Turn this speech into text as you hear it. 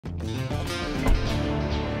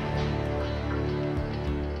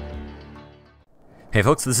Hey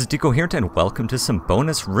folks, this is Decoherent and welcome to some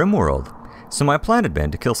bonus Rimworld. So my plan had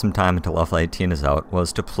been to kill some time until Alpha 18 is out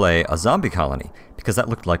was to play a zombie colony, because that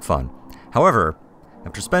looked like fun. However,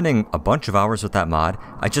 after spending a bunch of hours with that mod,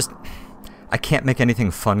 I can't make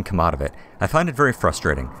anything fun come out of it. I find it very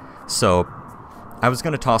frustrating. So I was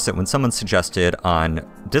going to toss it when someone suggested on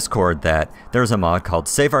Discord that there's a mod called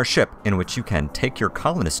Save Our Ship in which you can take your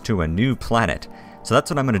colonists to a new planet. So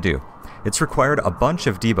that's what I'm going to do. It's required a bunch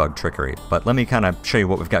of debug trickery, but let me kind of show you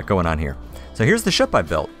what we've got going on here. So here's the ship I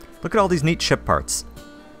built. Look at all these neat ship parts.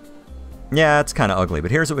 Yeah, it's kind of ugly,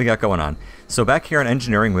 but here's what we got going on. So back here in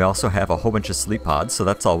engineering, we also have a whole bunch of sleep pods, so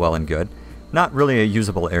that's all well and good. Not really a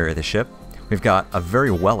usable area of the ship. We've got a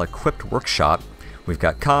very well-equipped workshop. We've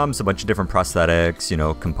got comms, a bunch of different prosthetics, you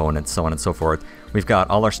know, components, so on and so forth. We've got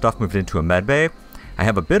all our stuff moved into a med bay. I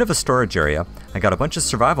have a bit of a storage area. I got a bunch of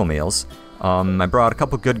survival meals. I brought a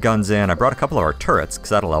couple good guns in. I brought a couple of our turrets,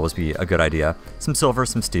 because that'll always be a good idea. Some silver,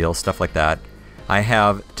 some steel, stuff like that. I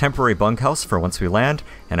have temporary bunkhouse for once we land,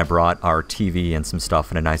 and I brought our TV and some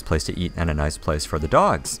stuff and a nice place to eat and a nice place for the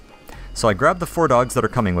dogs. So I grabbed the 4 dogs that are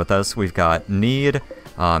coming with us. We've got Need,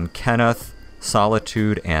 Kenneth,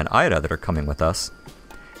 Solitude, and Ida that are coming with us.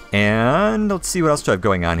 And let's see what else do I have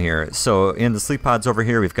going on here. So in the sleep pods over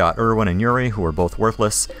here, we've got Erwin and Yuri, who are both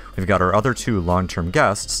worthless. We've got our other 2 long-term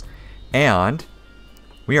guests. And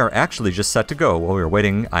we are actually just set to go. While we were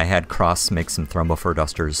waiting, I had Cross make some Thrombophore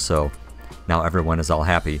dusters, so now everyone is all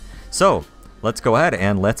happy. So let's go ahead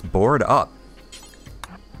and let's board up.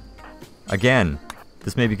 Again,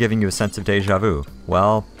 this may be giving you a sense of deja vu.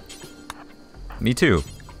 Well, me too,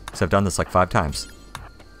 because I've done this like 5 times.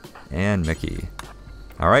 And Mickey.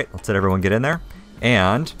 Alright, let's let everyone get in there.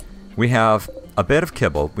 And we have a bit of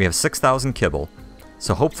kibble. We have 6,000 kibble.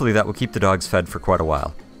 So hopefully that will keep the dogs fed for quite a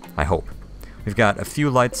while. I hope. We've got a few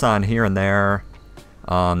lights on here and there.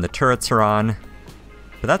 The turrets are on.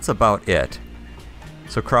 But that's about it.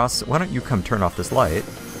 So Cross, why don't you come turn off this light?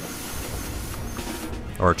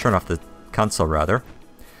 Or turn off the console, rather.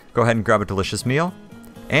 Go ahead and grab a delicious meal.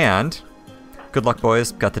 And good luck,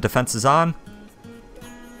 boys. Got the defenses on.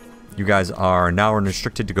 You guys are now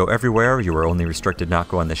unrestricted to go everywhere. You were only restricted not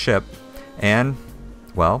go on the ship. And,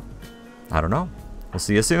 well, I don't know. We'll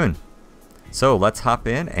see you soon. So let's hop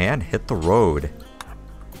in and hit the road.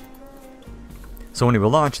 So when we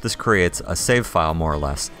launch, this creates a save file more or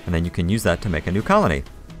less, and then you can use that to make a new colony.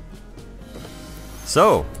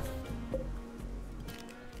 So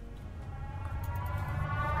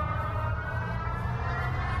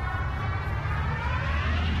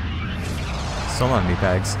long,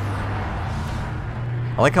 meatbags.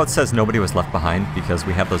 I like how it says nobody was left behind because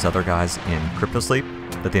we have those other guys in cryptosleep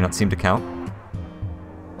that they don't seem to count.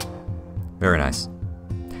 Very nice.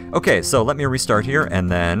 Okay, so let me restart here and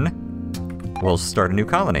then we'll start a new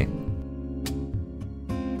colony.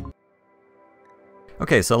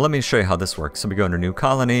 Okay, so let me show you how this works. So we go into new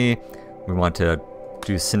colony, we want to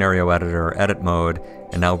do scenario editor, edit mode,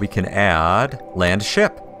 and now we can add land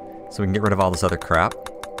ship. So we can get rid of all this other crap.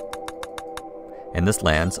 And this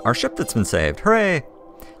lands our ship that's been saved. Hooray!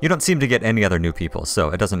 You don't seem to get any other new people, so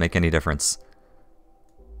it doesn't make any difference.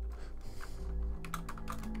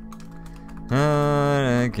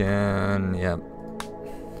 Again, yep.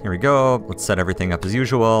 Here we go. Let's set everything up as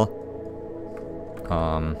usual.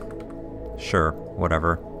 Sure,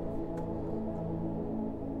 whatever.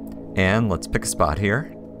 And let's pick a spot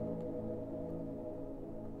here.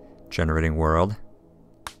 Generating world.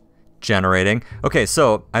 Generating. Okay,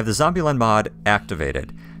 so I have the Zombieland mod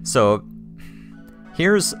activated. So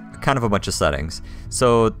here's kind of a bunch of settings.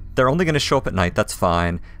 So they're only going to show up at night, that's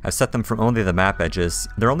fine. I've set them from only the map edges.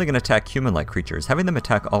 They're only going to attack human-like creatures. Having them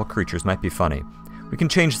attack all creatures might be funny. We can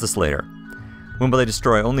change this later. When will they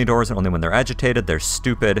destroy only doors and only when they're agitated? They're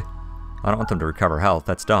stupid. I don't want them to recover health,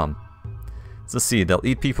 that's dumb. So let's see, they'll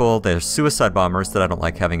eat people. They're suicide bombers that I don't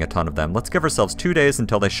like having a ton of them. Let's give ourselves 2 days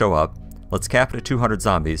until they show up. Let's cap it at 200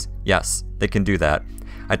 zombies. Yes, they can do that.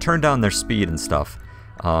 I turned down their speed and stuff.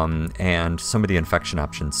 And some of the infection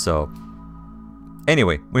options, so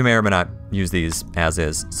anyway, we may or may not use these as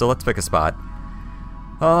is. So let's pick a spot.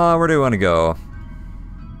 Where do we want to go?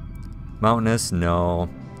 Mountainous? No.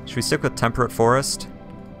 Should we stick with temperate forest?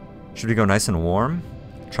 Should we go nice and warm?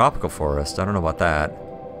 Tropical forest? I don't know about that.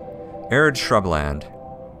 Arid shrubland.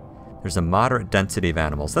 There's a moderate density of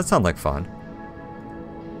animals. That sounds like fun.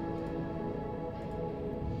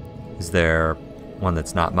 Is there one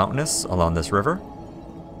that's not mountainous along this river?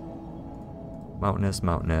 Mountainous,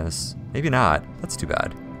 mountainous. Maybe not. That's too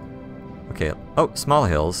bad. Okay. Oh, small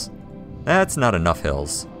hills. That's not enough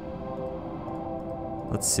hills.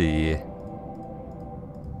 Let's see. I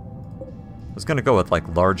was gonna go with like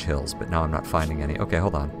large hills, but now I'm not finding any. Okay,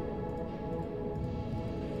 hold on.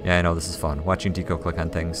 Yeah, I know this is fun. Watching Deco click on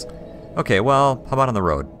things. Okay, well, how about on the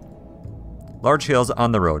road? Large hills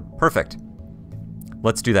on the road. Perfect.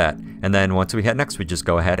 Let's do that. And then once we hit next, we just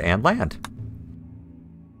go ahead and land.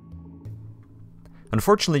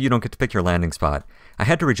 Unfortunately, you don't get to pick your landing spot. I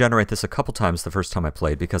had to regenerate this a couple times the first time I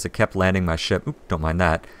played because it kept landing my ship. Oop, don't mind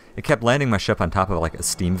that. It kept landing my ship on top of like a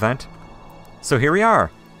steam vent. So here we are.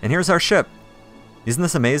 And here's our ship. Isn't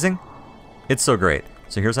this amazing? It's so great.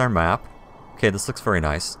 So here's our map. Okay, this looks very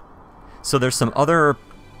nice. So there's some other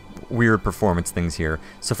weird performance things here.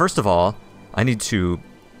 So first of all, I need to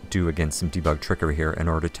do, again, some debug trickery here in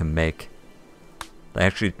order to make...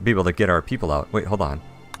 actually be able to get our people out. Wait, hold on.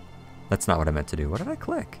 That's not what I meant to do. What did I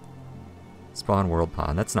click? Spawn world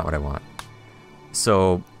pond. That's not what I want.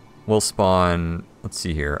 So we'll spawn, let's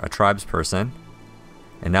see here, a tribes person.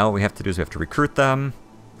 And now what we have to do is we have to recruit them.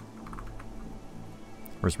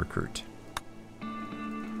 Where's recruit?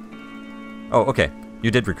 Oh, okay.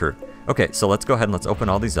 You did recruit. Okay, so let's go ahead and let's open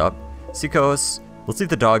all these up. Seacos, let's leave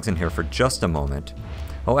the dogs in here for just a moment.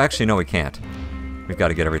 Oh, actually, no, we can't. We've got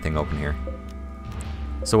to get everything open here.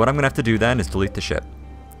 So what I'm going to have to do then is delete the ship,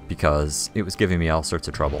 because it was giving me all sorts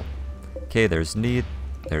of trouble. Okay, there's Neat,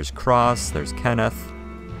 there's Cross, there's Kenneth,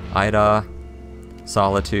 Ida,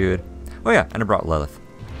 Solitude. Oh yeah, and I brought Lilith,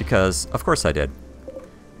 because of course I did.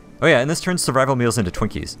 Oh yeah, and this turns survival meals into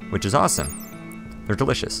Twinkies, which is awesome. They're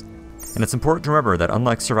delicious. And it's important to remember that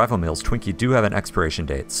unlike survival meals, Twinkie do have an expiration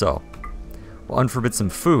date, so we'll unforbid some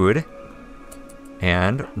food.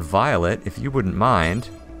 And Violet, if you wouldn't mind,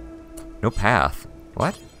 no path.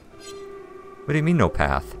 What? What do you mean no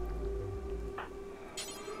path?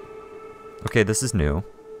 Okay, this is new.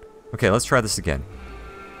 Okay, let's try this again.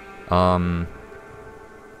 I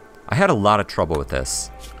had a lot of trouble with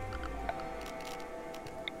this.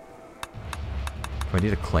 Do I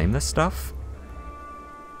need to claim this stuff?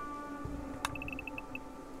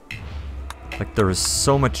 Like, there was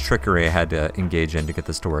so much trickery I had to engage in to get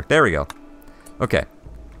this to work. There we go. Okay.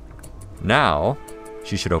 Now,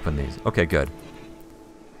 she should open these. Okay, good.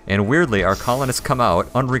 And weirdly, our colonists come out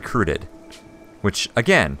unrecruited. Which,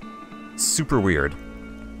 again, super weird.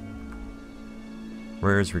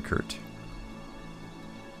 Where is recruit?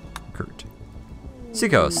 Recruit.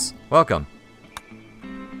 Seacos, welcome.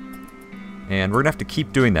 And we're gonna have to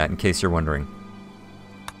keep doing that in case you're wondering.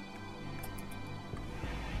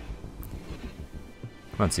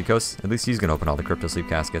 Come on, Seacos. At least he's gonna open all the crypto sleep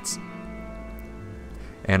caskets.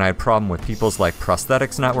 And I had a problem with people's like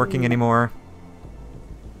prosthetics not working anymore.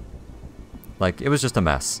 Like, it was just a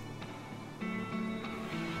mess.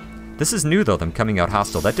 This is new though, them coming out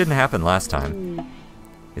hostile. That didn't happen last time.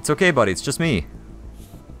 It's okay, buddy, it's just me.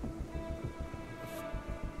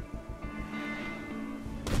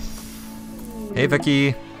 Hey,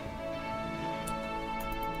 Vicky.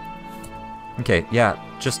 Okay, yeah,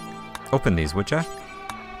 just open these, would ya?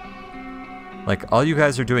 Like, all you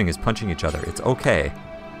guys are doing is punching each other. It's okay.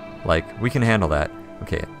 Like, we can handle that.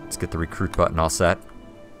 Okay, let's get the recruit button all set.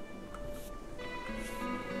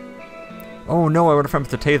 Oh no, I wonder if I'm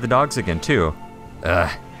to tame the dogs again, too.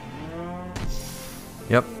 Ugh.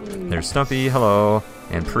 Yep, there's Stumpy, hello,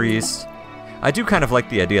 and Priest. I do kind of like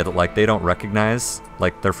the idea that, like, they don't recognize,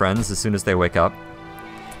 like, their friends as soon as they wake up.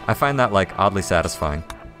 I find that, like, oddly satisfying.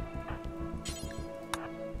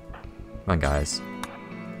 Come on, guys.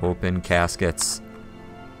 Open caskets.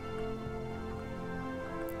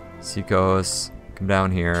 Seacos, come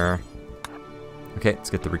down here. Okay, let's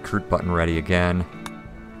get the recruit button ready again.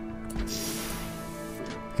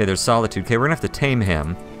 Okay, there's Solitude. Okay, we're gonna have to tame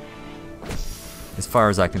him. As far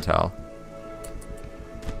as I can tell.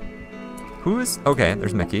 Who is... Okay,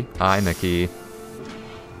 there's Mickey. Hi, Mickey.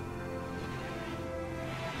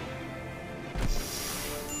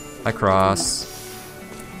 Hi, Cross.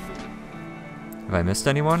 Have I missed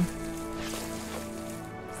anyone?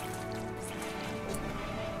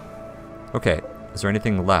 Okay, is there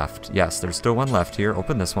anything left? Yes, there's still one left here.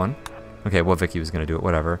 Open this one. Okay, well, Vicky was gonna do it,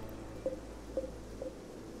 whatever.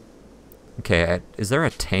 Okay, is there a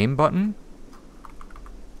tame button?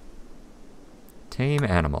 Tame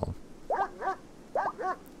animal.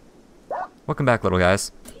 Welcome back, little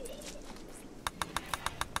guys.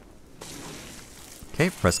 Okay,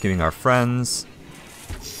 rescuing our friends.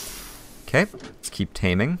 Okay, let's keep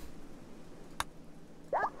taming.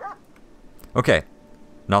 Okay,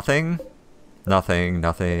 nothing, nothing,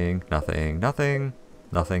 nothing, nothing, nothing,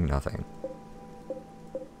 nothing, nothing.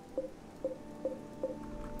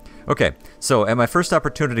 Okay, so at my first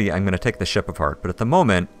opportunity, I'm going to take the ship apart, but at the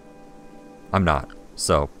moment, I'm not.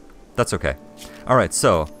 So, That's okay. Alright,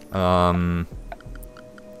 so,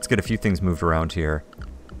 let's get a few things moved around here.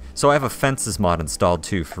 So I have a fences mod installed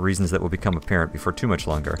too, for reasons that will become apparent before too much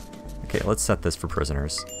longer. Okay, let's set this for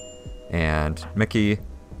prisoners. And Mickey, why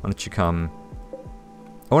don't you come...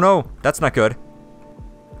 Oh no, that's not good.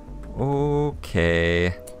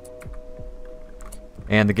 Okay.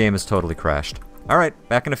 And the game is totally crashed. Alright,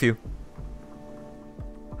 back in a few.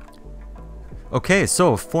 Okay,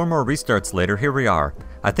 so 4 more restarts later, here we are.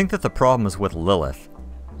 I think that the problem is with Lilith,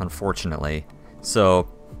 unfortunately. So,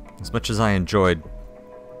 as much as I enjoyed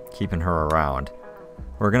keeping her around,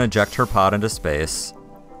 we're gonna eject her pod into space.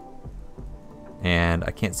 And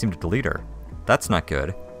I can't seem to delete her. That's not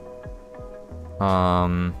good.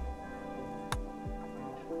 Oh,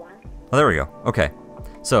 there we go. Okay.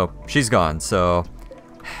 So, she's gone, so...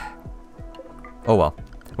 Oh well.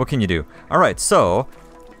 What can you do? Alright, so...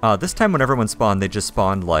 this time when everyone spawned, they just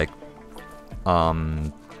spawned, like...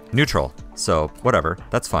 neutral. So, whatever.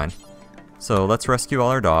 That's fine. So, let's rescue all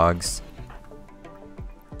our dogs.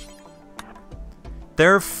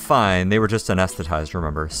 They're fine. They were just anesthetized,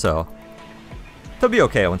 remember? So, they'll be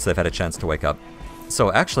okay once they've had a chance to wake up.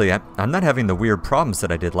 So, actually, I'm not having the weird problems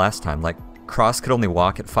that I did last time. Like, Cross could only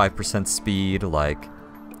walk at 5% speed. Like,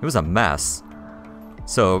 it was a mess.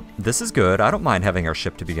 So, this is good. I don't mind having our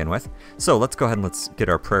ship to begin with. So, let's go ahead and let's get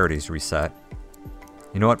our priorities reset.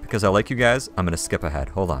 You know what? Because I like you guys, I'm going to skip ahead.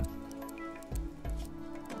 Hold on.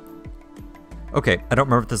 Okay, I don't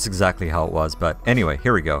remember if this is exactly how it was, but anyway,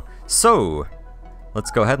 here we go. So, let's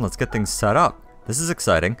go ahead and let's get things set up. This is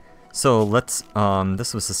exciting. So, let's,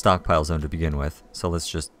 this was the stockpile zone to begin with. So, let's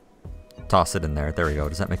just toss it in there. There we go.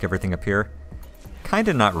 Does that make everything appear?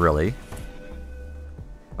 Kinda not really.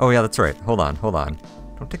 Oh yeah, that's right. Hold on, hold on.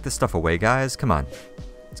 Don't take this stuff away, guys. Come on.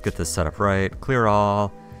 Let's get this set up right. Clear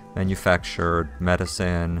all. Manufactured.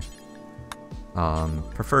 Medicine.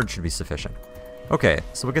 Preferred should be sufficient. Okay,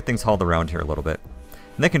 so we'll get things hauled around here a little bit.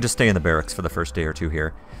 And they can just stay in the barracks for the first day or two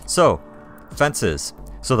here. So, fences.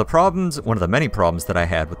 So the problems, one of the many problems that I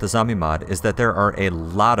had with the zombie mod is that there are a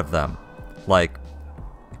lot of them. Like,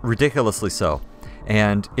 ridiculously so.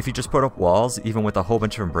 And if you just put up walls, even with a whole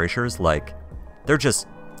bunch of embrasures, like, they're just...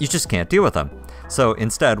 You just can't deal with them. So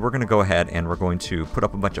instead, we're going to go ahead and we're going to put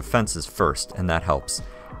up a bunch of fences first, and that helps.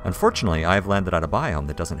 Unfortunately, I've landed on a biome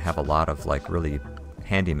that doesn't have a lot of, like, really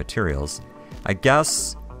handy materials. I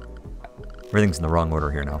guess... Everything's in the wrong order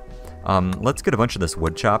here now. Let's get a bunch of this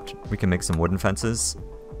wood chopped. We can make some wooden fences,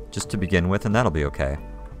 just to begin with, and that'll be okay.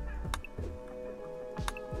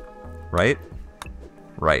 Right?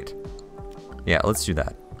 Right. Yeah, let's do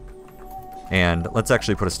that. And let's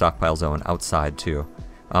actually put a stockpile zone outside, too.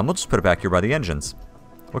 We'll just put it back here by the engines.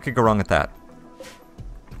 What could go wrong with that?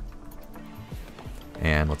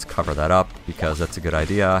 And let's cover that up, because that's a good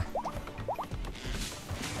idea.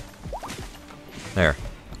 There.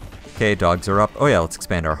 Okay, dogs are up. Oh yeah, let's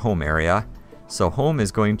expand our home area. So home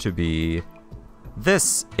is going to be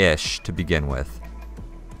this-ish to begin with.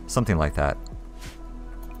 Something like that.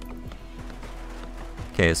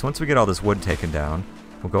 Okay, so once we get all this wood taken down,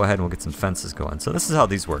 we'll go ahead and we'll get some fences going. So this is how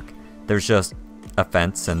these work. There's just a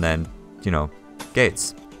fence and then, you know,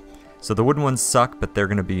 gates. So the wooden ones suck, but they're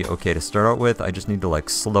going to be okay to start out with. I just need to, like,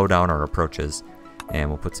 slow down our approaches. And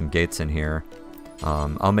we'll put some gates in here.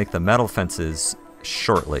 I'll make the metal fences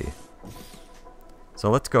shortly. So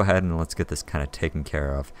let's go ahead and let's get this kind of taken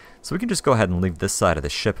care of. So we can just go ahead and leave this side of the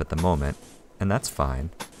ship at the moment. And that's fine.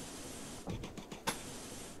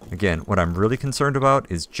 Again, what I'm really concerned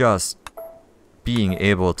about is just being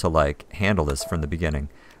able to, like, handle this from the beginning.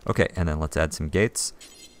 Okay, and then let's add some gates.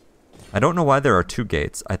 I don't know why there are 2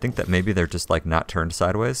 gates. I think that maybe they're just, like, not turned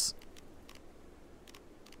sideways.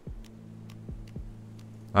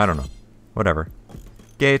 I don't know. Whatever.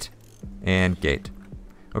 Gate and gate.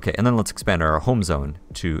 Okay, and then let's expand our home zone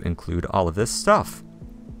to include all of this stuff.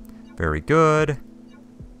 Very good.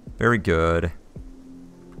 Very good.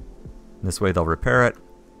 This way they'll repair it.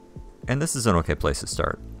 And this is an okay place to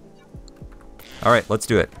start. Alright, let's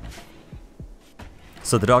do it.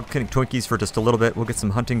 So the dog can Twinkies for just a little bit. We'll get some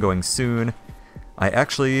hunting going soon. I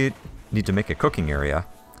actually need to make a cooking area.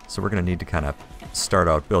 So we're going to need to kind of start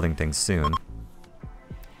out building things soon.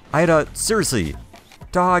 Seriously,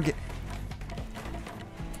 dog.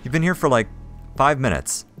 You've been here for like 5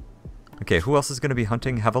 minutes. Okay, who else is going to be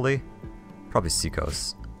hunting heavily? Probably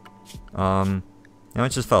Seacos. Now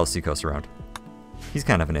let's just follow Seacos around. He's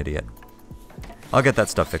kind of an idiot. I'll get that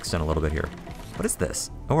stuff fixed in a little bit here. What is this?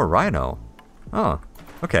 Oh, a rhino. Oh,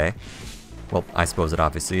 okay. Well, I suppose it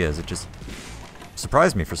obviously is. It just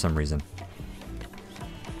surprised me for some reason.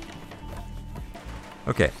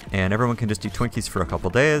 Okay, and everyone can just eat Twinkies for a couple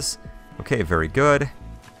days. Okay, very good.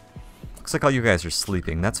 looks like all you guys are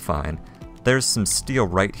sleeping. That's fine. There's some steel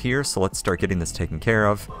right here, so let's start getting this taken care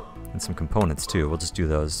of. And some components, too. We'll just do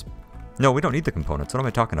those. No, we don't need the components. What am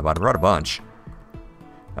I talking about? I brought a bunch.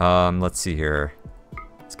 Let's see here.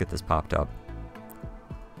 Let's get this popped up.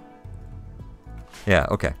 Yeah,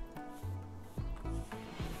 okay.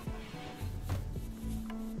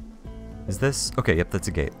 Is this? Okay, yep, that's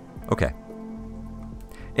a gate. Okay.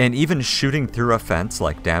 And even shooting through a fence,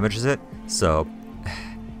 like, damages it, so...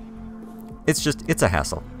 it's a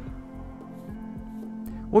hassle.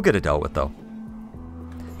 We'll get it dealt with, though.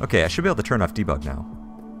 Okay, I should be able to turn off debug now.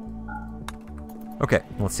 Okay,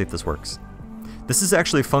 let's see if this works. This is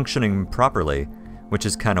actually functioning properly, which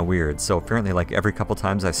is kind of weird. So apparently, like, every couple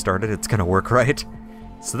times I start it, it's going to work right.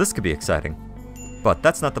 So this could be exciting. But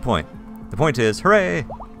that's not the point. The point is, hooray!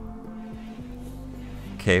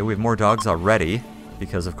 Okay, we have more dogs already,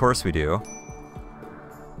 because of course we do.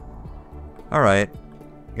 Alright,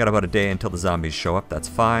 we got about a day until the zombies show up, that's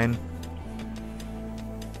fine.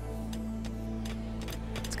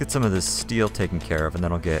 Let's get some of this steel taken care of, and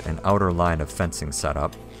then I'll get an outer line of fencing set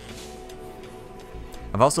up.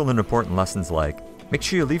 I've also learned important lessons like, make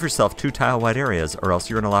sure you leave yourself 2 tile-wide areas, or else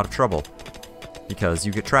you're in a lot of trouble. Because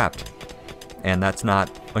you get trapped. And that's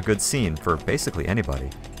not a good scene for basically anybody.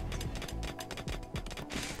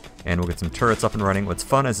 And we'll get some turrets up and running. What's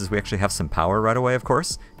fun is we actually have some power right away, of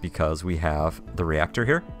course, because we have the reactor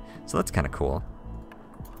here. So that's kind of cool.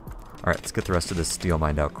 Alright, let's get the rest of this steel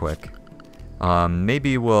mined out quick.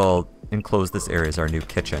 Maybe we'll enclose this area as our new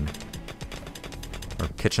kitchen. Or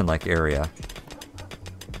kitchen-like area.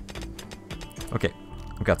 Okay,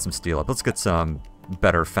 we've got some steel up. Let's get some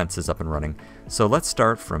better fences up and running. So let's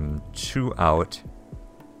start from 2 out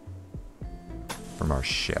from our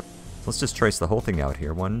ship. Let's just trace the whole thing out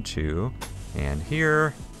here. 1, 2, and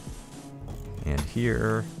here,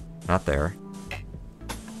 not there,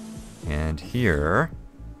 and here.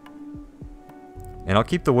 And I'll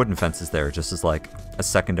keep the wooden fences there just as like a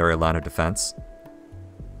secondary line of defense.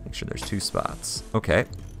 Make sure there's 2 spots. Okay,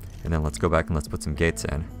 and then let's go back and let's put some gates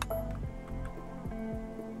in.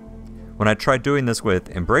 When I tried doing this with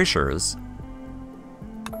embrasures,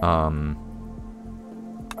 I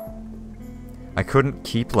couldn't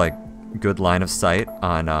keep like good line of sight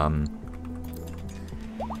on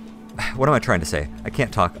what am I trying to say? I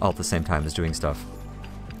can't talk all at the same time as doing stuff.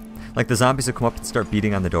 Like the zombies would come up and start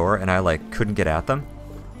beating on the door and I like couldn't get at them.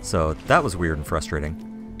 So that was weird and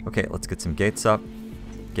frustrating. Okay, let's get some gates up.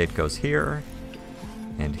 Gate goes here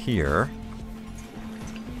and here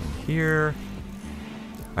and here.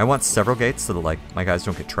 I want several gates so that like my guys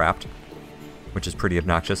don't get trapped, which is pretty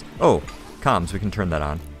obnoxious. Oh, comms, we can turn that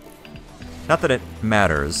on. Not that it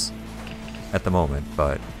matters at the moment,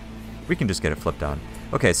 but we can just get it flipped on.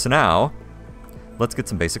 Okay, so now let's get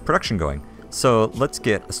some basic production going. So let's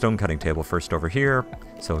get a stone cutting table first over here.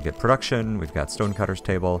 So we'll get production, we've got stone cutter's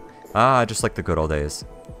table. Ah, just like the good old days.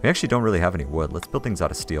 We actually don't really have any wood. Let's build things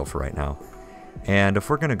out of steel for right now. And if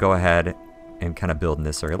we're gonna go ahead and kind of build in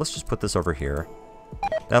this area, let's just put this over here.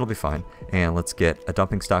 That'll be fine. And let's get a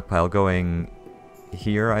dumping stockpile going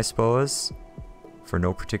here, I suppose, for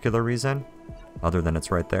no particular reason, other than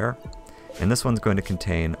it's right there. And this one's going to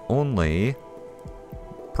contain only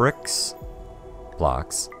bricks,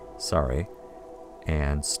 blocks, sorry,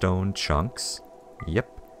 and stone chunks. Yep.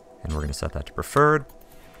 And we're going to set that to preferred.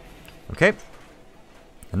 Okay.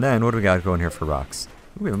 And then what do we got going here for rocks?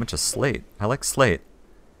 Ooh, we have a bunch of slate. I like slate.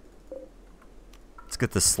 Let's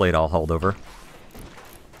get this slate all hauled over.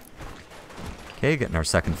 Okay, getting our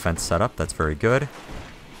second fence set up. That's very good.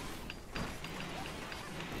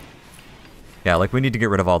 Yeah, like we need to get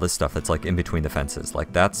rid of all this stuff that's like in between the fences.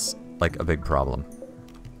 Like that's like a big problem.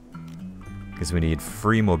 Because we need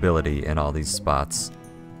free mobility in all these spots.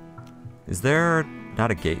 Is there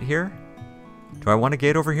not a gate here? Do I want a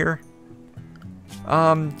gate over here?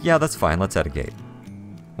 Yeah, that's fine. Let's add a gate.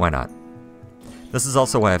 Why not? This is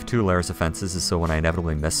also why I have 2 layers of fences, is so when I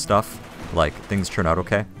inevitably miss stuff, like things turn out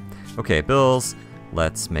okay. Okay, bills.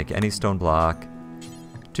 Let's make any stone block.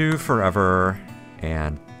 2 forever.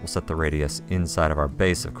 And we'll set the radius inside of our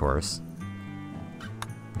base, of course.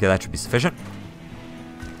 Okay, that should be sufficient.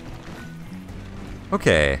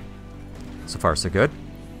 Okay. So far, so good.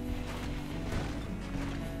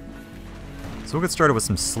 So we'll get started with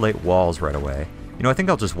some slate walls right away. You know, I think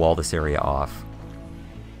I'll just wall this area off.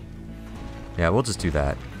 Yeah, we'll just do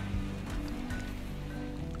that.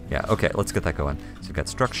 Yeah, okay, let's get that going. So we've got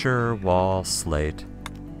structure, wall, slate.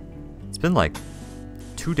 It's been like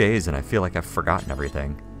 2 days and I feel like I've forgotten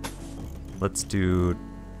everything. Let's do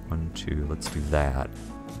 1, 2, let's do that.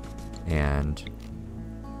 And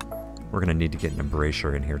we're gonna need to get an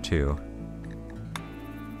embrasure in here too.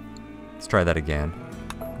 Let's try that again.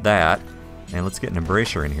 That. And let's get an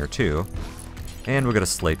embrasure in here too. And we'll get a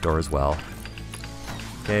slate door as well.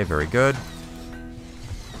 Okay, very good.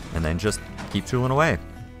 And then just keep tooling away.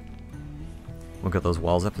 We'll get those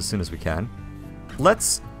walls up as soon as we can.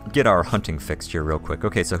 Let's get our hunting fixed here real quick.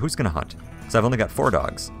 Okay, so who's going to hunt? Because I've only got 4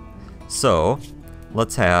 dogs. So,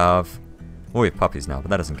 let's have... Oh, we have puppies now, but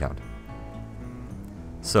that doesn't count.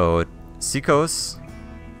 So, Seikos,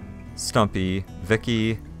 Stumpy,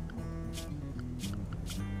 Vicky...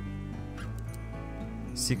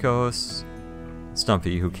 Seikos,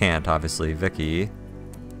 Stumpy, who can't, obviously, Vicky.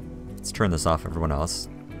 Let's turn this off, everyone else.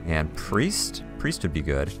 And Priest? Priest would be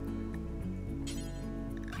good.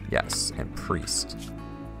 Yes, and Priest.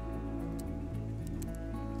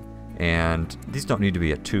 And these don't need to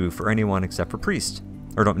be at 2 for anyone except for Priest.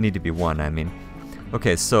 Or don't need to be 1, I mean.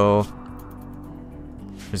 Okay, so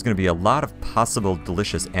there's going to be a lot of possible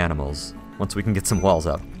delicious animals once we can get some walls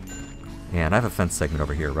up. And I have a fence segment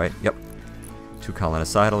over here, right? Yep. 2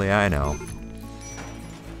 colonicidally, I know.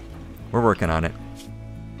 We're working on it.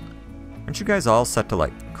 Aren't you guys all set to,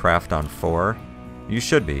 like, craft on 4? You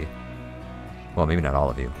should be. Well, maybe not all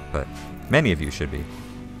of you, but many of you should be.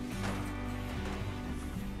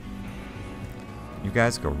 You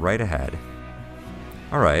guys go right ahead.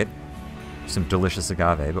 Alright. Some delicious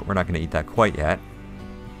agave, but we're not going to eat that quite yet.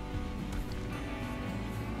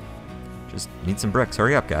 Just need some bricks.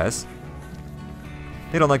 Hurry up, guys.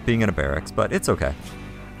 They don't like being in a barracks, but it's okay.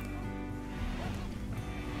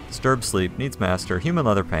 Disturbed sleep, needs master, human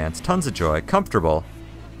leather pants, tons of joy, comfortable.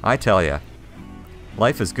 I tell ya.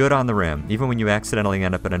 Life is good on the rim, even when you accidentally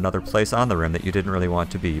end up in another place on the rim that you didn't really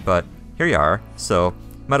want to be. But here you are, so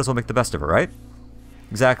might as well make the best of it, right?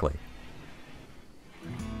 Exactly.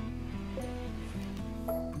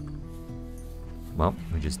 Well,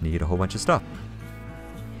 we just need a whole bunch of stuff.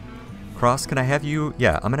 Cross, can I have you...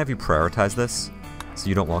 Yeah, I'm gonna have you prioritize this, so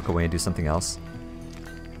you don't walk away and do something else.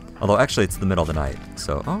 Although, actually, it's the middle of the night,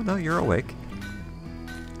 so... Oh, no, you're awake.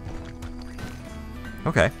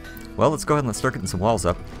 Okay. Well, let's go ahead and let's start getting some walls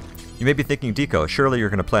up. You may be thinking, Deco, surely you're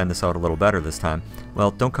going to plan this out a little better this time.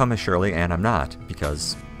 Well, don't come as Shirley, and I'm not,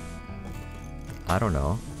 because... I don't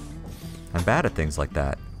know. I'm bad at things like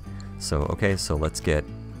that. So, okay, so let's get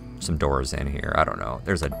some doors in here. I don't know.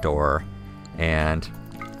 There's a door, and...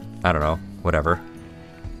 I don't know. Whatever.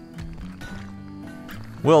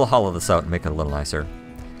 We'll hollow this out and make it a little nicer.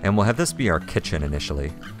 And we'll have this be our kitchen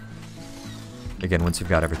initially. Again, once we've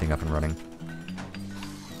got everything up and running.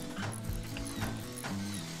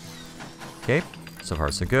 Okay, so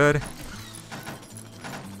far so good.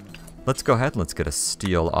 Let's go ahead and let's get a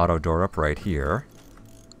steel auto door up right here.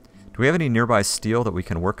 Do we have any nearby steel that we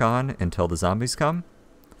can work on until the zombies come?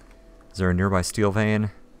 Is there a nearby steel vein?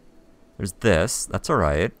 There's this. That's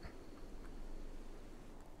alright.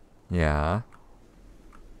 Yeah.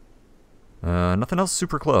 Nothing else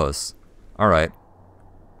super close. Alright.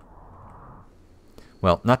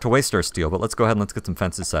 Well, not to waste our steel, but let's go ahead and let's get some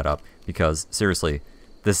fences set up. Because, seriously,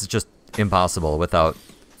 this is just impossible without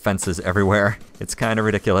fences everywhere. It's kind of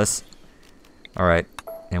ridiculous. Alright,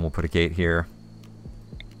 and we'll put a gate here.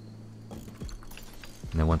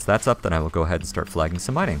 And then once that's up, then I will go ahead and start flagging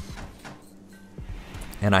some mining.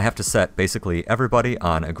 And I have to set basically everybody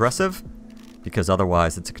on aggressive, because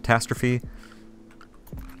otherwise it's a catastrophe.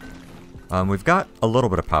 We've got a little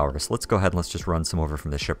bit of power, so let's go ahead and let's just run some over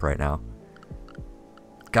from the ship right now.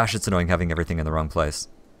 Gosh, it's annoying having everything in the wrong place.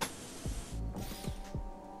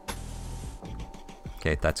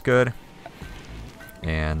 Okay, that's good.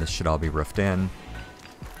 And this should all be roofed in.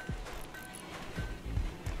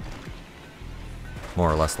 More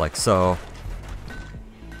or less like so.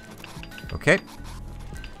 Okay.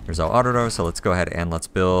 There's our auto door, so let's go ahead and let's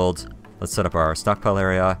build... Let's set up our stockpile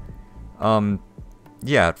area.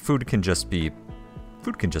 Yeah, food can just be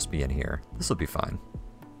in here. This will be fine.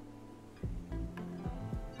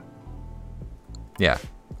 Yeah.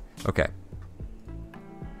 Okay.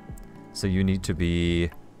 So you need to be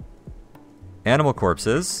animal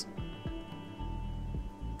corpses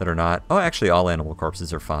that are not... Oh, actually all animal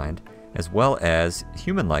corpses are fine. As well as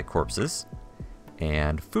human-like corpses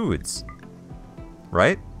and foods.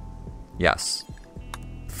 Right? Yes.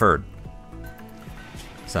 Furred.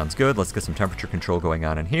 Sounds good. Let's get some temperature control going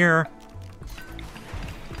on in here.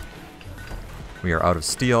 We are out of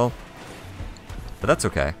steel. But that's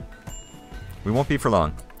okay. We won't be for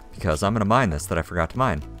long, because I'm going to mine this that I forgot to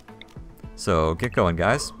mine. So, get going,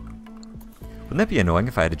 guys. Wouldn't that be annoying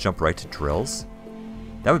if I had to jump right to drills?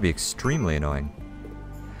 That would be extremely annoying.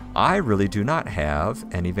 I really do not have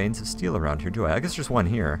any veins of steel around here, do I? I guess there's one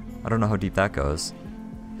here. I don't know how deep that goes.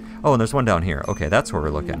 Oh, and there's one down here. Okay, that's where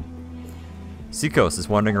we're looking. Seacoast is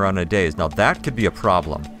wandering around in a daze. Now that could be a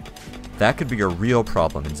problem. That could be a real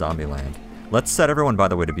problem in Zombieland. Let's set everyone, by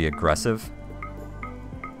the way, to be aggressive.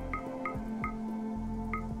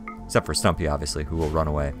 Except for Stumpy, obviously, who will run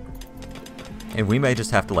away. And we may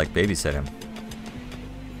just have to, like, babysit him.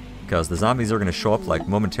 Because the zombies are going to show up, like,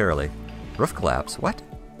 momentarily. Roof collapse? What?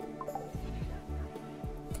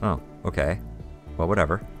 Oh, okay. Well,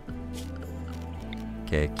 whatever.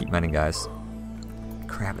 Okay, keep mining, guys.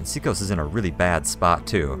 Crap, and Seacoast is in a really bad spot,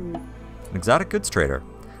 too. An exotic goods trader.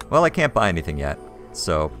 Well, I can't buy anything yet,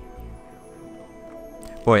 so...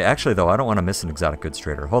 Boy, actually, though, I don't want to miss an exotic goods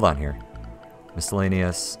trader. Hold on here.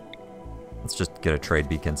 Miscellaneous. Let's just get a trade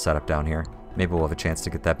beacon set up down here. Maybe we'll have a chance to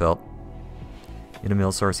get that built. In a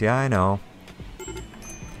mill source. Yeah, I know.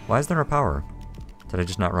 Why is there no power? Did I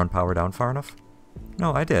just not run power down far enough?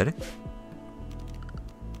 No, I did.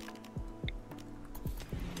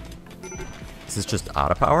 Is this just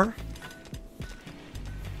out of power?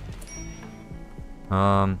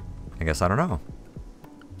 I guess I don't know.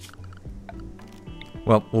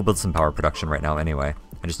 Well, we'll build some power production right now anyway.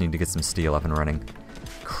 I just need to get some steel up and running.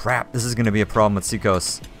 Crap, this is going to be a problem with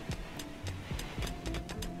Seacoast.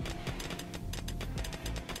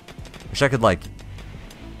 Wish I could, like,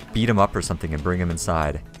 beat him up or something and bring him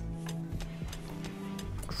inside.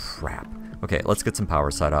 Crap. Okay, let's get some power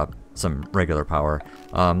set up. Some regular power.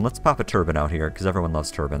 Let's pop a turbine out here, because everyone loves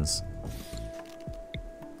turbines.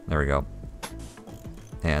 There we go.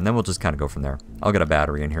 And then we'll just kind of go from there. I'll get a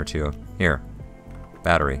battery in here, too. Here.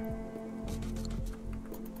 Battery.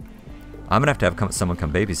 I'm going to have someone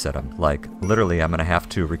come babysit him. Like, literally, I'm going to have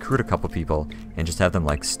to recruit a couple people and just have them,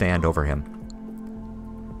 like, stand over him.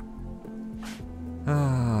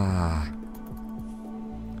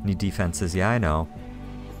 Need defenses. Yeah, I know.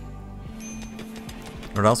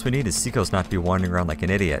 What else we need is Seacoast not to be wandering around like an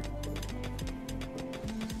idiot.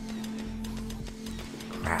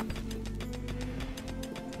 Crap.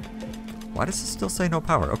 Why does it still say no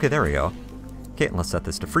power? Okay, there we go. Okay, and let's set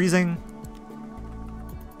this to freezing.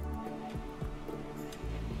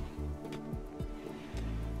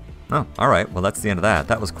 Oh, alright. Well, that's the end of that.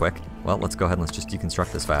 That was quick. Well, let's go ahead and let's just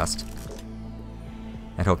deconstruct this fast.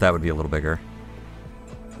 I'd hope that would be a little bigger.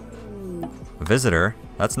 A visitor?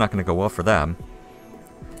 That's not going to go well for them.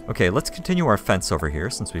 Okay, let's continue our fence over here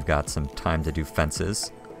since we've got some time to do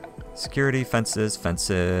fences. Security, fences,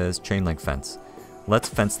 fences, chain link fence. Let's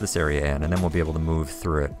fence this area in and then we'll be able to move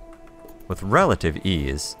through it with relative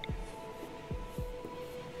ease.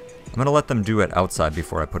 I'm going to let them do it outside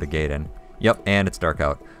before I put a gate in. Yep, and it's dark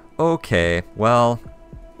out. Okay, well...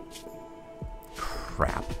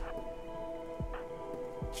 Crap.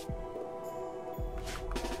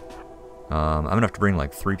 I'm going to have to bring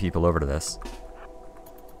like 3 people over to this.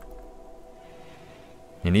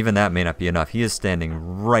 And even that may not be enough. He is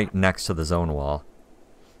standing right next to the zone wall.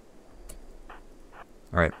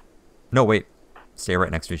 Alright. No, wait. Stay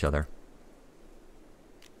right next to each other.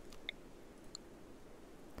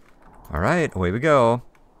 Alright, away we go.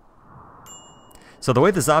 So the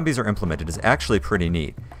way the zombies are implemented is actually pretty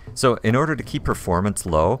neat. So in order to keep performance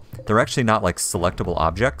low, they're actually not like selectable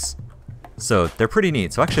objects. So they're pretty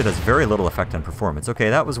neat. So actually it has very little effect on performance. Okay,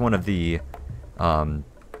 that was one of the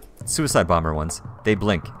suicide bomber ones. They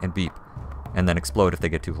blink and beep and then explode if they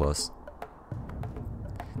get too close.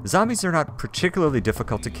 The zombies are not particularly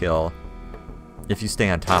difficult to kill if you stay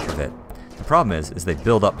on top of it. The problem is they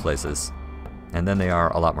build up places and then they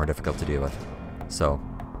are a lot more difficult to deal with. So,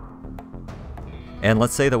 and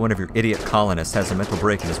let's say that one of your idiot colonists has a mental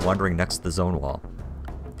break and is wandering next to the zone wall.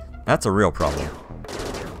 That's a real problem.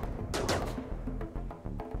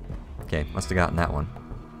 Okay, must have gotten that one.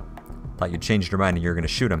 Thought you changed your mind and you were going to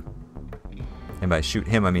shoot him. And by shoot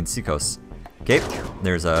him, I mean Seacoast. Okay,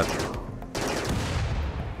 there's a...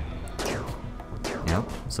 Yep,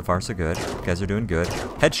 so far so good. You guys are doing good.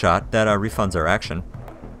 Headshot, that refunds our action.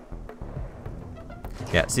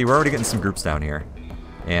 Yeah, see, we're already getting some groups down here.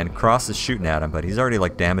 And Cross is shooting at him, but he's already,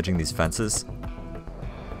 like, damaging these fences.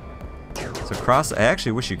 So Cross, I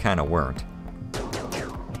actually wish you kind of weren't.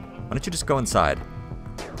 Why don't you just go inside?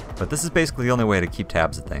 But this is basically the only way to keep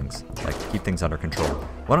tabs of things. Like, keep things under control.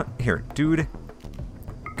 Why don't... Here, dude.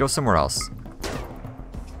 Go somewhere else.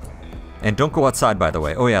 And don't go outside, by the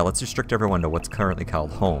way. Oh yeah, let's restrict everyone to what's currently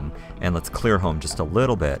called home. And let's clear home just a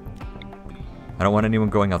little bit. I don't want anyone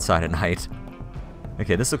going outside at night.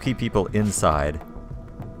 Okay, this will keep people inside.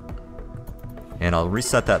 And I'll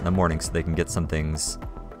reset that in the morning so they can get some things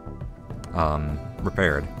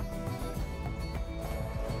repaired.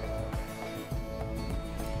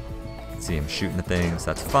 See him shooting at things,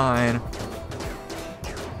 that's fine.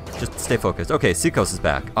 Just stay focused. Okay, Seacoast is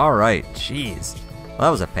back. Alright, jeez. Well, that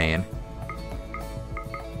was a pain.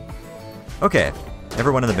 Okay,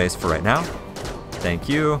 everyone in the base for right now. Thank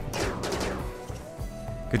you.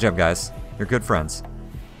 Good job, guys. You're good friends.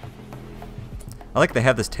 I like they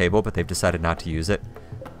have this table, but they've decided not to use it.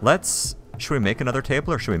 Should we make another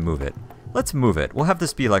table or should we move it? Let's move it. We'll have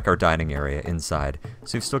this be like our dining area inside.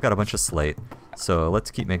 So we've still got a bunch of slate. So let's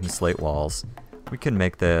keep making slate walls. We can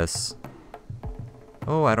make this,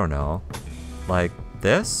 oh, I don't know, like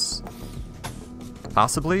this?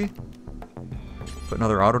 Possibly? Put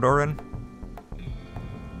another auto door in?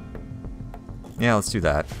 Yeah, let's do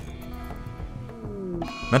that.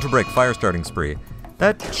 Mental break, fire starting spree.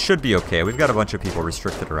 That should be okay. We've got a bunch of people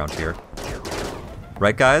restricted around here.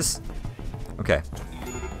 Right, guys? Okay.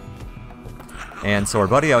 And so our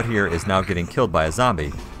buddy out here is now getting killed by a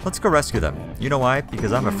zombie. Let's go rescue them. You know why?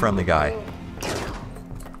 Because I'm a friendly guy.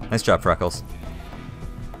 Nice job, Freckles.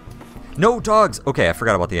 No dogs! Okay, I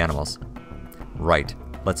forgot about the animals. Right.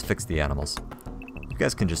 Let's fix the animals. You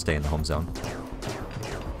guys can just stay in the home zone.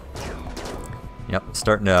 Yep,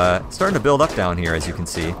 starting to build up down here, as you can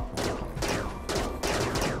see.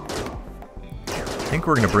 I think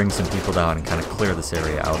we're going to bring some people down and kind of clear this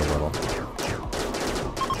area out a little.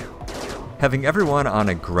 Having everyone on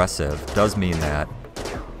aggressive does mean that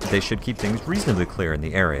they should keep things reasonably clear in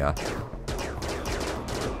the area.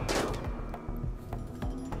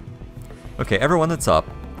 Okay, everyone that's up,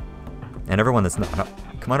 and everyone that's not up,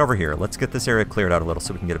 come on over here. Let's get this area cleared out a little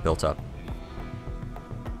so we can get it built up.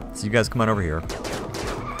 So you guys come on over here.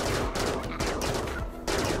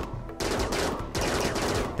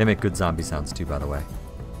 They make good zombie sounds too, by the way.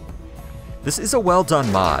 This is a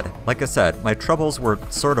well-done mod. Like I said, my troubles were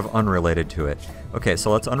sort of unrelated to it. Okay,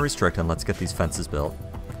 so let's unrestrict and let's get these fences built.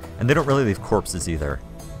 And they don't really leave corpses either,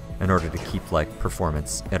 in order to keep, like,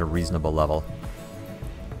 performance at a reasonable level.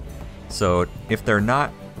 So if they're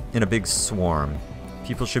not in a big swarm,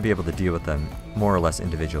 people should be able to deal with them more or less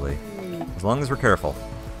individually. As long as we're careful.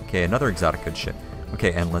 Okay, another exotic good shit.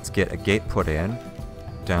 Okay, and let's get a gate put in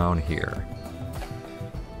down here.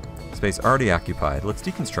 Space already occupied. Let's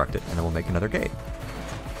deconstruct it, and then we'll make another gate.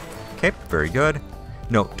 Okay, very good.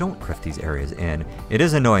 No, don't rift these areas in. It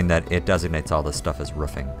is annoying that it designates all this stuff as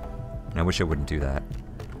roofing. And I wish it wouldn't do that.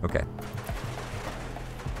 Okay.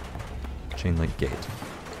 Chain link gate.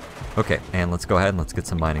 Okay, and let's go ahead and let's get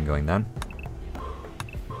some mining going then.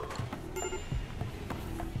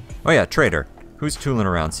 Oh yeah, trader. Who's tooling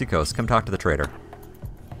around? Seacoast, come talk to the trader.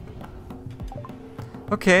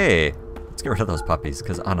 Okay. Let's get rid of those puppies,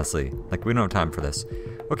 because honestly, like, we don't have time for this.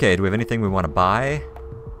 Okay, do we have anything we want to buy?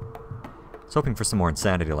 I was hoping for some more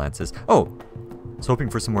insanity lances. Oh! I was hoping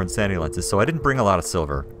for some more insanity lances, so I didn't bring a lot of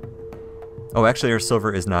silver. Oh, actually, our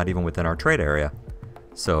silver is not even within our trade area.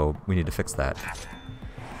 So, we need to fix that.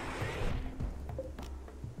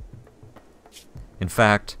 In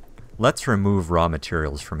fact, let's remove raw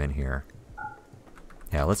materials from in here.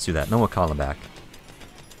 Yeah, let's do that. Then we'll call them back.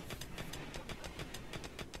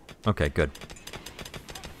 Okay, good.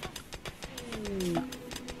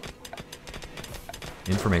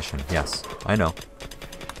 Information, yes, I know.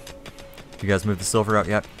 You guys moved the silver out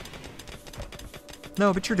yet?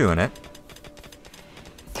 No, but you're doing it.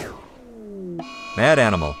 Mad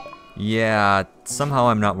animal. Yeah, somehow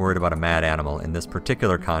I'm not worried about a mad animal in this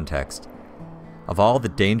particular context. Of all the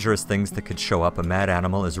dangerous things that could show up, a mad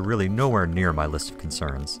animal is really nowhere near my list of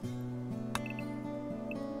concerns.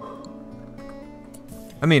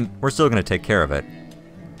 I mean, we're still going to take care of it.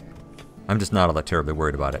 I'm just not all that terribly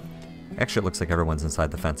worried about it. Actually, it looks like everyone's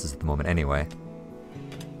inside the fences at the moment anyway.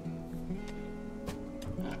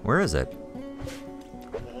 Where is it?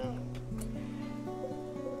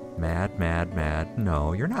 Mad, mad, mad.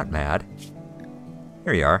 No, you're not mad.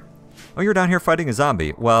 Here you are. Oh, you're down here fighting a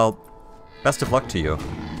zombie. Well, best of luck to you.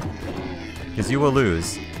 Because you will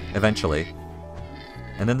lose, eventually.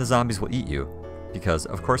 And then the zombies will eat you. Because,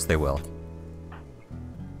 of course they will.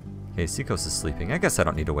 Okay, Seacoast is sleeping. I guess I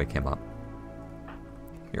don't need to wake him up.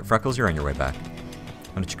 Here, Freckles, you're on your way back.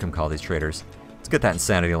 Why don't you come call these traders? Let's get that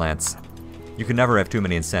insanity lance. You can never have too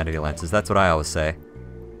many insanity lances. That's what I always say.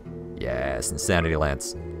 Yes, insanity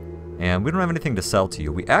lance. And we don't have anything to sell to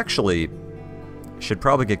you. We actually should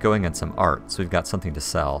probably get going on some art, so we've got something to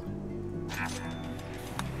sell.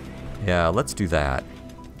 Yeah, let's do that.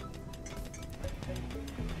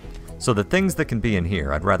 So the things that can be in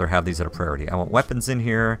here, I'd rather have these at a priority. I want weapons in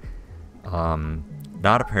here,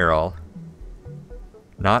 not apparel,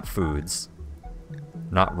 not foods,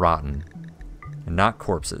 not rotten, and not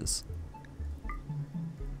corpses.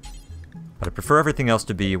 But I prefer everything else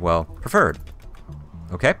to be, well, preferred.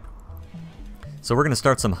 Okay? So we're going to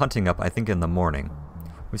start some hunting up, I think, in the morning.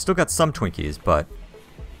 We've still got some Twinkies, but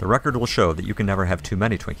the record will show that you can never have too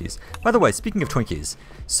many Twinkies. By the way, speaking of Twinkies,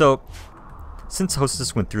 so since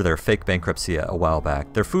Hostess went through their fake bankruptcy a while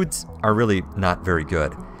back, their foods are really not very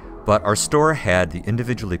good. But our store had the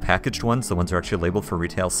individually packaged ones, the ones that are actually labeled for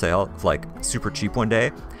retail sale, like super cheap one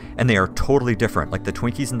day, and they are totally different. Like the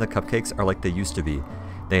Twinkies and the cupcakes are like they used to be.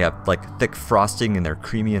 They have like thick frosting and they're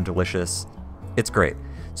creamy and delicious. It's great.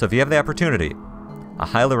 So if you have the opportunity, I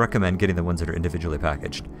highly recommend getting the ones that are individually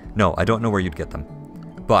packaged. No, I don't know where you'd get them.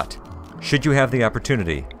 But should you have the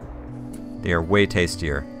opportunity, they are way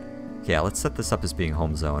tastier. Yeah, let's set this up as being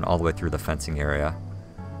home zone all the way through the fencing area.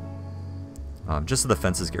 Just so the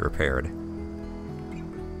fences get repaired.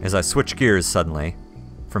 As I switch gears suddenly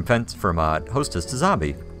from Hostess to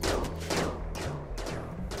Zombie.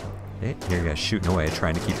 Okay, here you guys shooting away,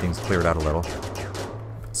 trying to keep things cleared out a little.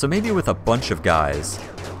 So maybe with a bunch of guys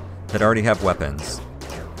that already have weapons,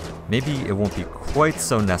 maybe it won't be quite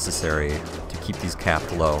so necessary to keep these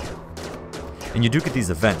capped low. And you do get these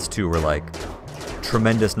events too where like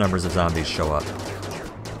tremendous numbers of zombies show up.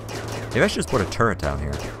 Maybe I should just put a turret down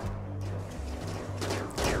here.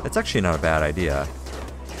 That's actually not a bad idea.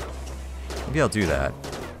 Maybe I'll do that.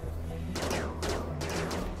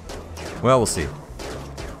 Well, we'll see.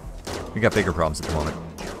 We got bigger problems at the moment.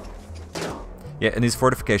 Yeah, and these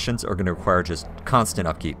fortifications are going to require just constant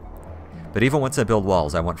upkeep. But even once I build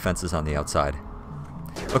walls, I want fences on the outside.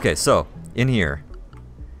 Okay, so, in here.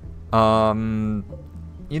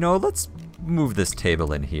 You know, let's move this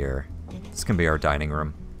table in here. This can be our dining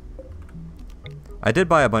room. I did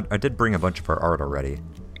bring a bunch of our art already.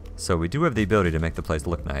 So we do have the ability to make the place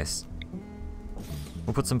look nice.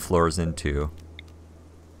 We'll put some floors in too.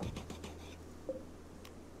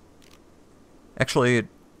 Actually,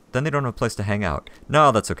 then they don't have a place to hang out.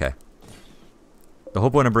 No, that's okay. The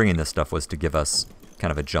whole point of bringing this stuff was to give us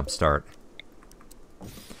kind of a jump start.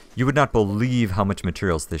 You would not believe how much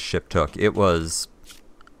materials this ship took. It was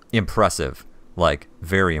impressive. Like,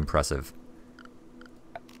 very impressive.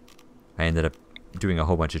 I ended up doing a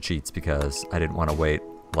whole bunch of cheats because I didn't want to wait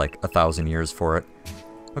like 1,000 years for it.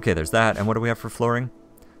 Okay, there's that. And what do we have for flooring?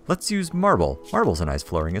 Let's use marble. Marble's a nice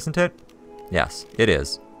flooring, isn't it? Yes, it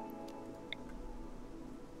is.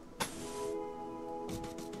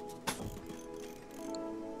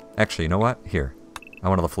 Actually, you know what? Here. I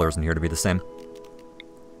want all the floors in here to be the same.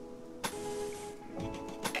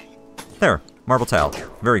 There. Marble tile.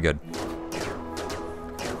 Very good.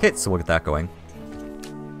 Okay, so we'll get that going.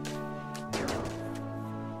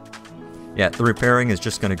 Yeah, the repairing is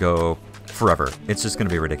just going to go forever. It's just going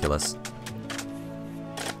to be ridiculous.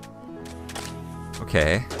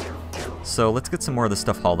 Okay. So let's get some more of this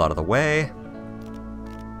stuff hauled out of the way.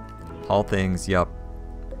 Haul things, yep.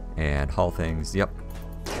 And haul things, yep.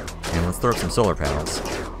 And let's throw up some solar panels.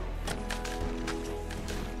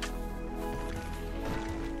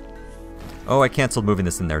 Oh, I canceled moving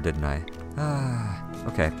this in there, didn't I?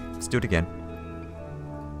 Okay. Let's do it again.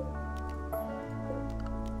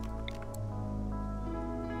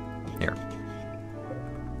 Here.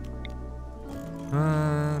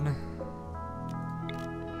 1,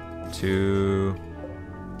 2,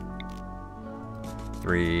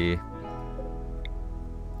 3,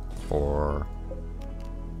 4.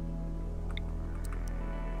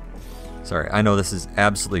 Sorry, I know this is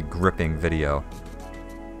absolutely gripping video.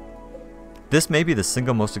 This may be the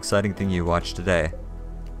single most exciting thing you watch today.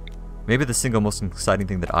 Maybe the single most exciting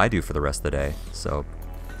thing that I do for the rest of the day. So,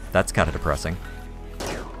 that's kind of depressing.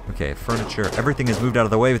 Okay, furniture. Everything is moved out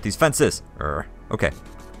of the way with these fences. Okay.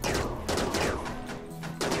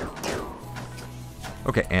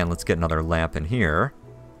 Okay, and let's get another lamp in here.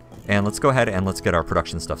 And let's go ahead and let's get our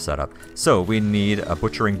production stuff set up. So, we need a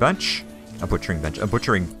butchering bench. A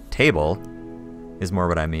butchering table is more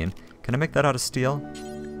what I mean. Can I make that out of steel?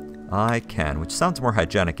 I can, which sounds more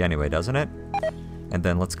hygienic anyway, doesn't it? And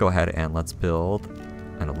then let's go ahead and let's build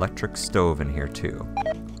an electric stove in here too.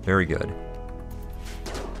 Very good.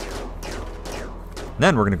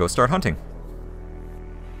 Then we're going to go start hunting.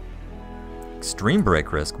 Extreme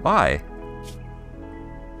break risk. Why?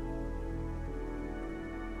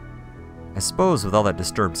 I suppose with all that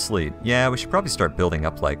disturbed sleep, yeah, we should probably start building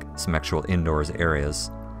up like some actual indoors areas.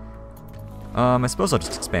 I suppose I'll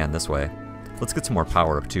just expand this way. Let's get some more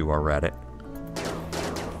power up too while we're at it.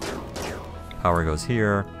 Power goes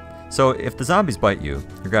here. So if the zombies bite you,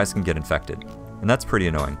 your guys can get infected. And that's pretty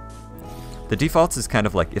annoying. The defaults is kind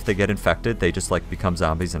of like if they get infected, they just like become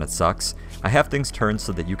zombies and it sucks. I have things turned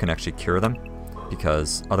so that you can actually cure them.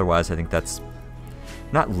 Because otherwise I think that's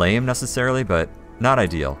not lame necessarily, but not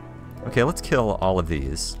ideal. Okay, let's kill all of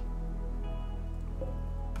these.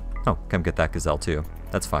 Oh, come get that gazelle too.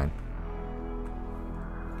 That's fine.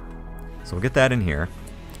 So we'll get that in here.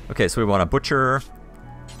 Okay, so we want a butcher.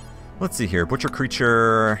 Let's see here. Butcher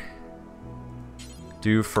creature.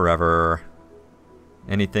 Do forever.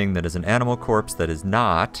 Anything that is an animal corpse that is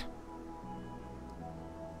not.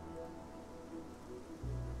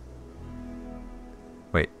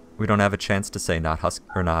 Wait, we don't have a chance to say not husk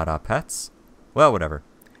or not pets? Well, whatever.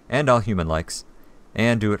 And all human likes.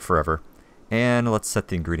 And do it forever. And let's set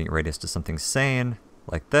the ingredient radius to something sane,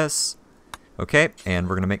 like this. Okay, and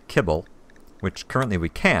we're going to make kibble, which currently we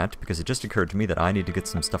can't, because it just occurred to me that I need to get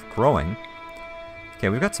some stuff growing. Okay,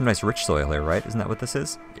 we've got some nice rich soil here, right? Isn't that what this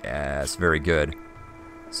is? Yes, very good.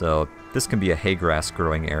 So this can be a hay grass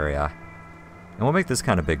growing area. And we'll make this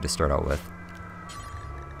kind of big to start out with.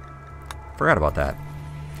 Forgot about that.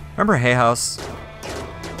 Remember Hay House?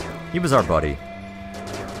 He was our buddy.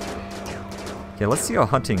 Okay, let's see how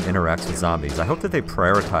hunting interacts with zombies. I hope that they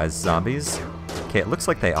prioritize zombies. Okay, it looks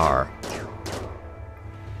like they are.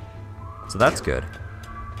 So that's good.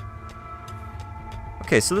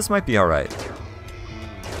 Okay, so this might be alright.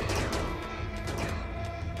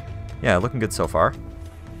 Yeah, looking good so far.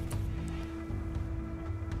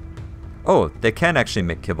 Oh, they can actually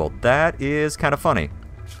make kibble. That is kind of funny.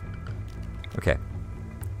 Okay.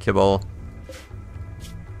 Kibble.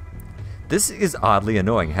 This is oddly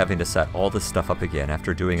annoying, having to set all this stuff up again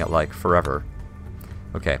after doing it, like, forever.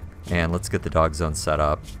 Okay, and let's get the dog zone set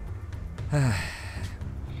up.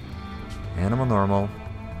 Animal normal.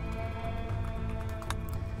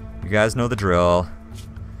 You guys know the drill.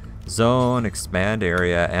 Zone, expand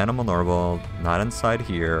area, animal normal, not inside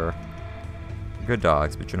here. You're good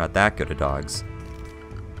dogs, but you're not that good at dogs.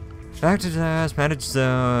 Back to task, manage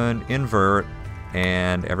zone, invert,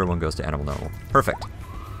 and everyone goes to animal normal. Perfect.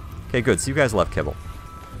 Okay, good, so you guys love kibble.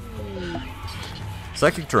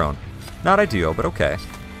 Psychic drone. Not ideal, but okay.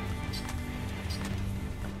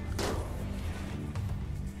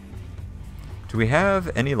 Do we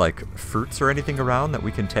have any, like, fruits or anything around that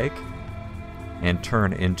we can take and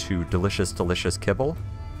turn into delicious, delicious kibble?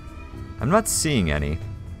 I'm not seeing any.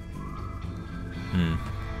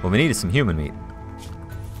 Well, we need some human meat.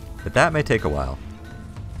 But that may take a while.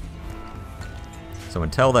 So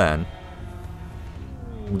until then,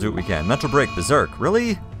 we'll do what we can. Mental break, berserk.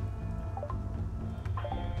 Really?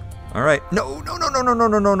 Alright. No, no, no, no, no, no,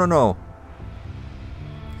 no, no, no, no.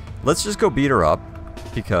 Let's just go beat her up,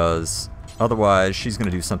 because otherwise she's going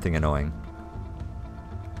to do something annoying.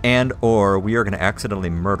 And or we are going to accidentally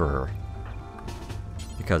murder her.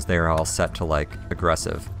 Because they are all set to, like,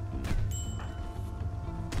 aggressive.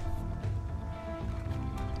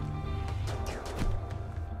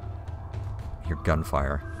 Hear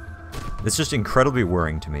gunfire. It's just incredibly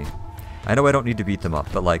worrying to me. I know I don't need to beat them up,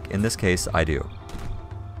 but, like, in this case, I do.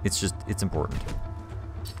 It's just, it's important.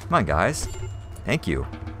 Come on, guys. Thank you.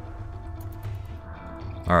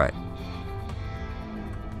 Alright.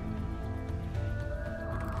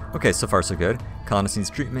 Okay, so far so good. Colonist needs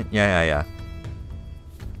treatment. Yeah.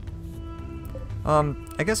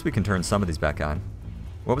 I guess we can turn some of these back on.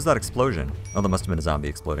 What was that explosion? Oh, that must have been a zombie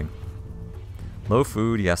exploding. Low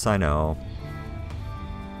food, yes I know.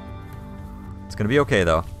 It's gonna be okay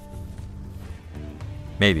though.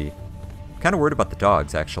 Maybe. Kind of worried about the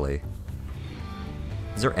dogs, actually.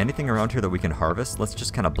 Is there anything around here that we can harvest? Let's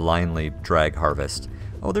just kind of blindly drag harvest.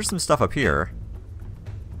 Oh, there's some stuff up here.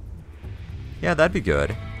 Yeah, that'd be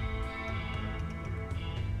good.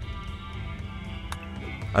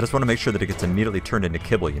 I just want to make sure that it gets immediately turned into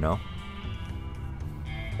kibble, you know?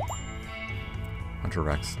 Hunter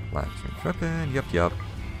Rex, last weapon, yup. You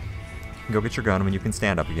can go get your gun when you can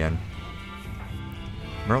stand up again.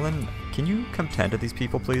 Merlin, can you come tend to these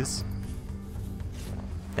people, please?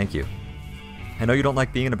 Thank you. I know you don't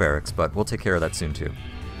like being in a barracks, but we'll take care of that soon, too.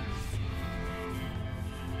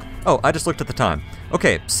 Oh, I just looked at the time.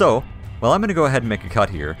 Okay, so, well, I'm going to go ahead and make a cut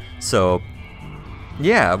here. So,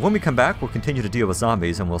 yeah, when we come back, we'll continue to deal with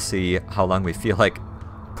zombies, and we'll see how long we feel like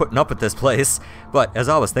putting up with this place. But, as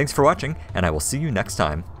always, thanks for watching, and I will see you next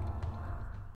time.